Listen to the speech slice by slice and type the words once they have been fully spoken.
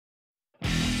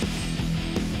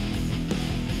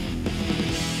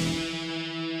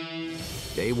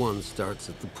Day one starts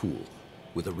at the pool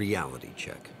with a reality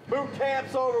check. Boot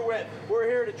camp's over with. We're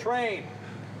here to train,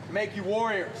 to make you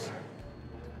warriors.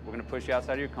 We're gonna push you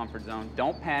outside of your comfort zone.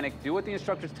 Don't panic. Do what the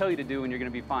instructors tell you to do and you're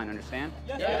gonna be fine, understand?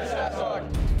 Yes, sir.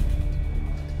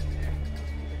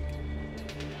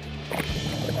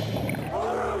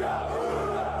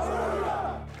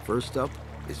 First up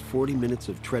is 40 minutes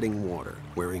of treading water,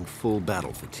 wearing full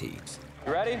battle fatigues.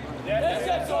 You ready?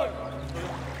 Yes, sir.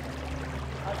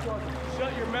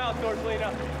 Shut your mouth,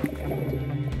 Dorflina.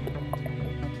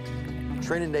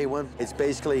 Training day one, it's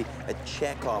basically a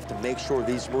check-off to make sure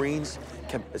these Marines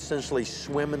can essentially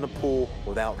swim in the pool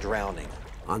without drowning.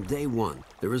 On day one,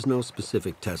 there is no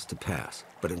specific test to pass,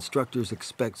 but instructors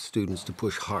expect students to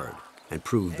push hard and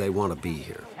prove they want to be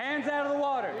here. Hands out of the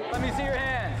water. Let me see your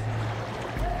hands.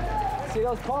 See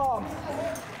those palms?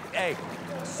 Hey,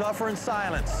 suffer in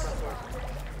silence.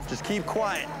 Just keep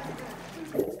quiet.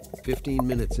 15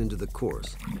 minutes into the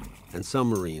course, and some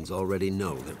Marines already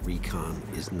know that recon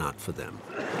is not for them.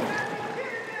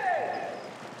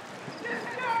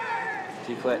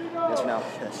 G-clit, yes or no?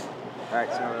 Yes. All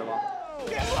right, stand over the wall.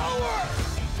 Get lower!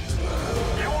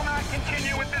 You will not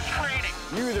continue with this training.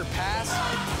 You either pass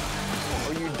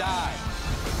or you die.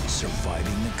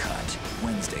 Surviving the Cut,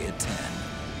 Wednesday at 10.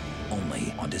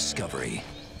 Only on Discovery.